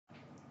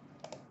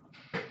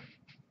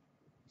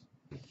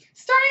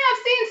Starting off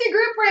CNC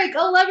group break,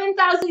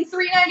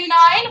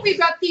 $11,399. We've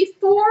got the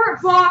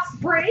 4-box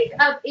break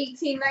of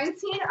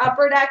 1819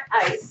 Upper Deck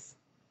Ice.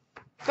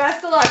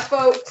 Best of luck,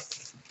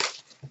 folks.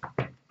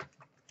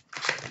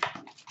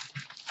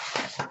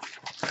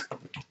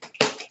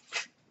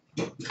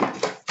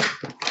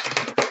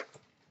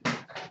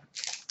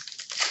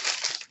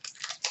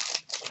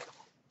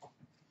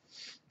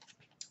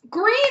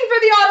 Green for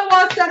the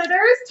Ottawa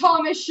Senators,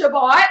 Thomas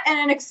Chabot, and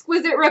an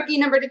exquisite rookie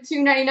number to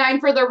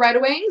 299 for the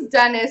Red Wings,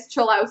 Dennis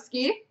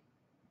Cholowski.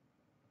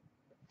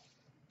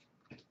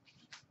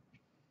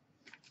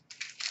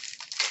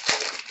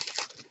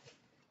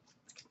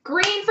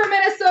 Green for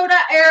Minnesota,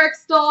 Eric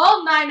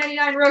Stahl,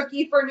 $9.99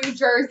 rookie for New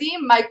Jersey,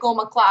 Michael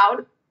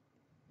McLeod.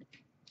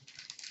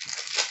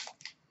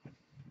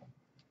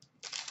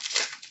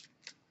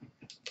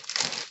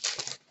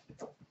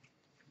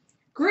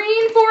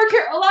 Green for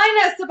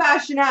Carolina,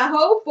 Sebastian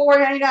Aho,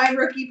 $4.99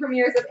 rookie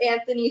premieres of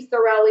Anthony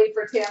Cirelli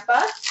for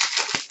Tampa.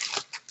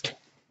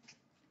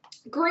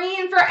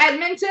 Green for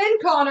Edmonton,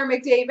 Connor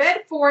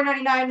McDavid,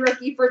 $4.99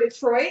 rookie for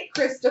Detroit,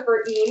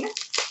 Christopher Ean.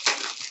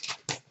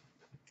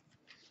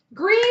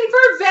 Green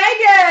for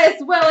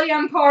Vegas,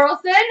 William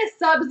Karlsson,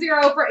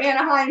 Sub-Zero for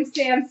Anaheim,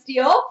 Sam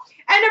Steele.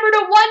 And number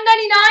to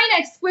 199,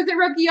 exquisite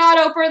rookie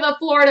auto for the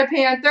Florida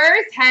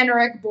Panthers,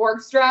 Henrik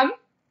Borgstrom.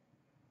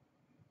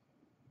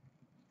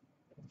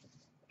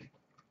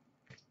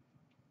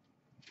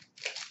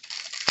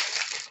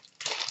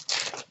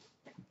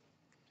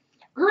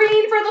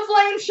 Green for the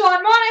Flames,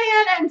 Sean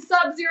Monahan, and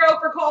Sub-Zero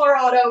for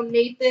Colorado,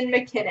 Nathan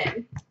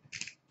McKinnon.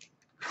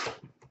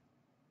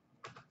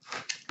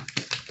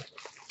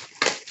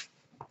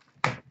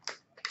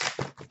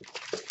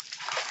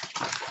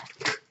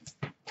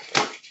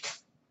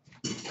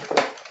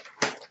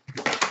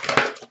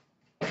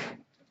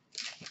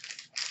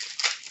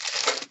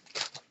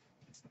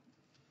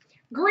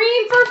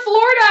 Green for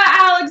Florida,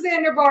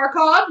 Alexander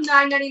Barkov,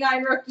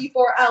 $9.99 rookie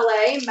for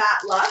LA,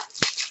 Matt Luck.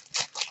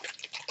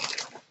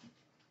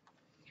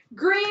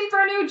 Green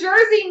for New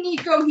Jersey,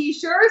 Nico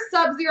Hischier,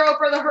 Sub-Zero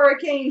for the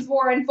Hurricanes,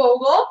 Warren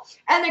Fogle.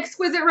 And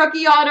exquisite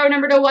rookie auto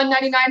number to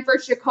 199 for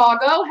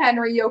Chicago,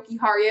 Henry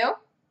Jokiharju.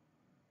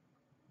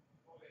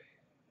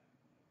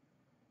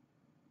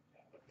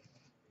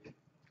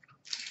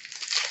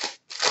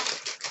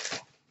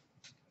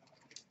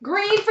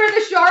 Green for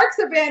the Sharks,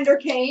 Evander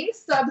Kane,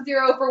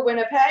 Sub-Zero for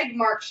Winnipeg,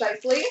 Mark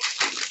Scheifele.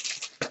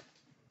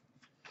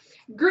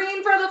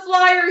 Green for the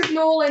Flyers,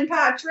 Nolan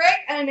Patrick,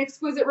 and an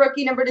exquisite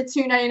rookie number to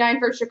 299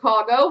 for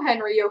Chicago,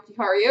 Henry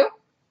Jokiharju.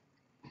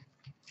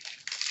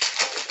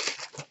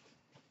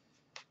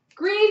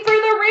 Green for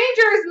the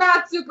Rangers,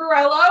 Matt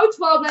Zuccarello,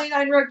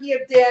 $12.99 rookie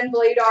of Dan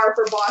Vladar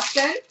for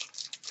Boston.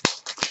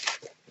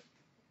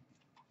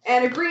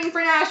 And a green for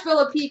Nashville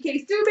of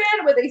PK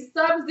Subban with a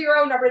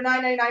Sub-Zero number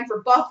 999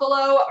 for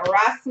Buffalo,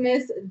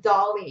 Rasmus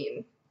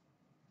Dahlin.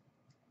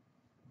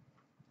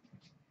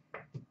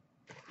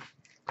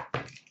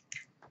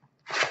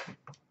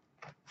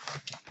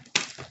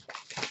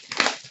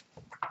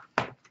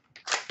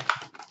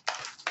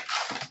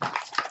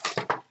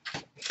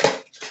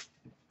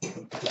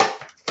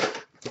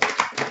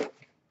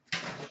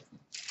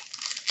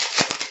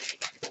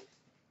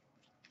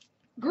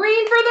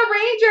 Green for the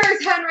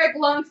Rangers, Henrik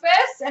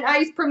Lundqvist, an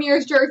Ice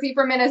Premier's jersey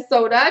for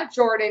Minnesota,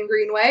 Jordan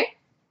Greenway.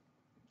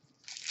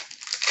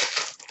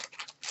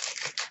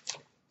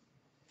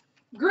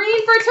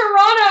 Green for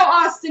Toronto,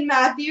 Austin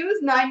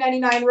Matthews,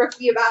 $9.99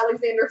 rookie of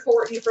Alexander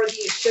Fortin for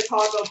the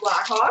Chicago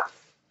Blackhawks.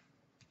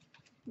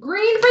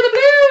 Green for the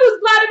Blues,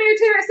 Vladimir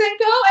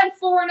Tarasenko, and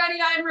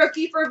 $4.99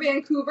 rookie for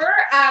Vancouver,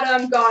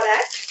 Adam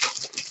Gaudette.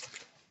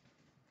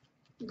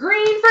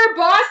 Green for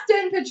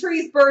Boston,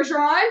 Patrice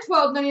Bergeron,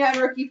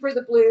 $12.99 rookie for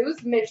the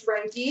Blues, Mitch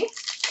Renke.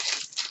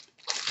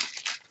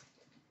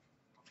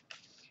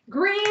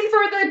 Green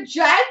for the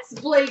Jets,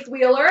 Blake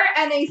Wheeler,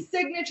 and a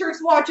signature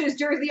swatches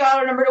jersey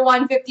auto number to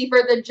 150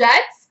 for the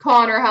Jets,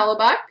 Connor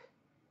Hellebuck.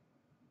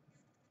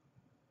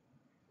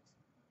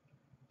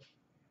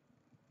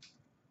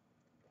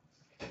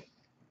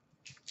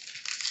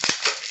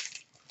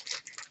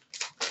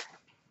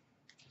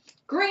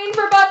 Green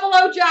for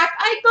Buffalo, Jack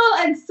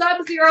Eichel, and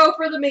Sub-Zero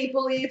for the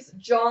Maple Leafs,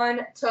 John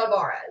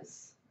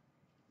Tavares.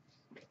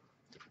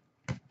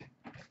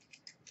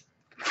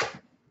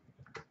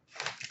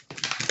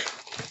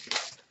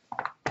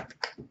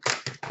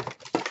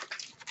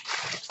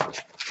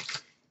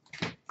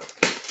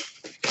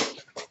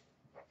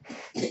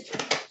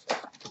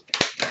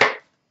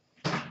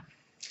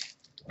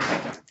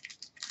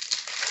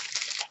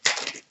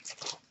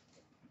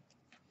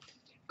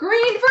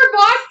 Green for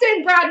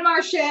Boston, Brad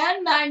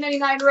Marchand,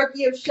 $9.99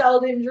 rookie of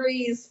Sheldon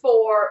Dries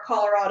for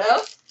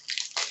Colorado.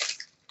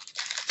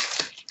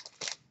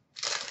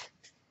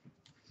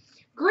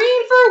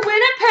 Green for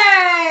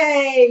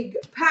Winnipeg,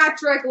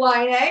 Patrick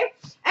Laine,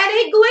 and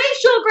a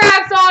Glacial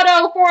Graphs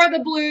auto for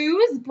the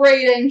Blues,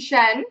 Braden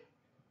Shen.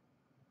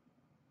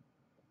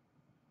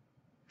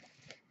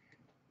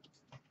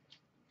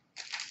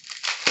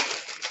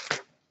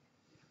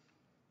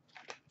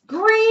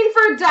 Green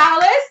for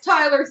Dallas,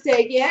 Tyler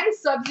Seguin.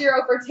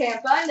 Sub-Zero for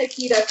Tampa,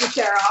 Nikita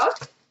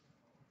Kucherov.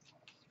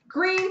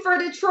 Green for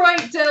Detroit,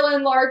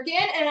 Dylan Larkin.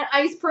 And an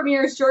Ice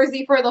Premier's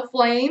jersey for the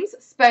Flames,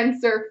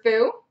 Spencer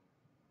Fu.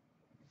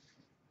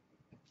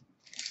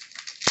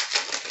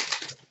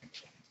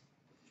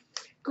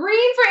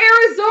 Green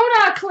for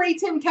Arizona,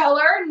 Clayton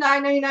Keller.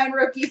 $9.99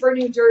 rookie for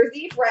New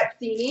Jersey, Brett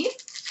Feeney.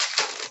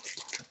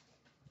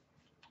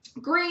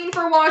 Green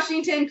for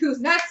Washington,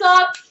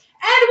 Kuznetsov.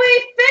 And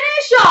we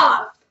finish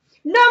off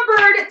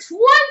numbered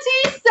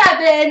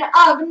 27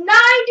 of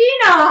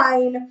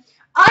 99.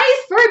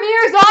 Ice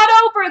Premier's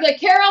auto for the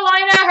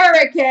Carolina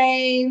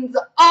Hurricanes,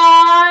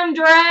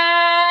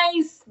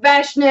 Andrei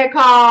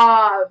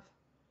Svechnikov.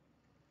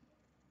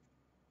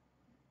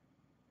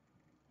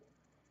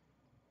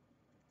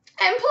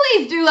 And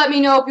please do let me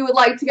know if you would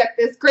like to get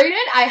this graded.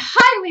 I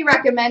highly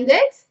recommend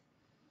it.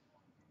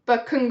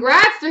 But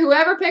congrats to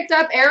whoever picked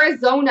up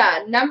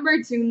Arizona,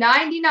 number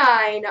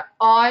 299,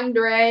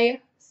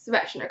 Andrei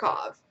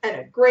Svechnikov. And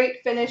a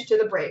great finish to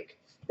the break.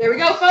 There we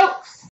go, folks.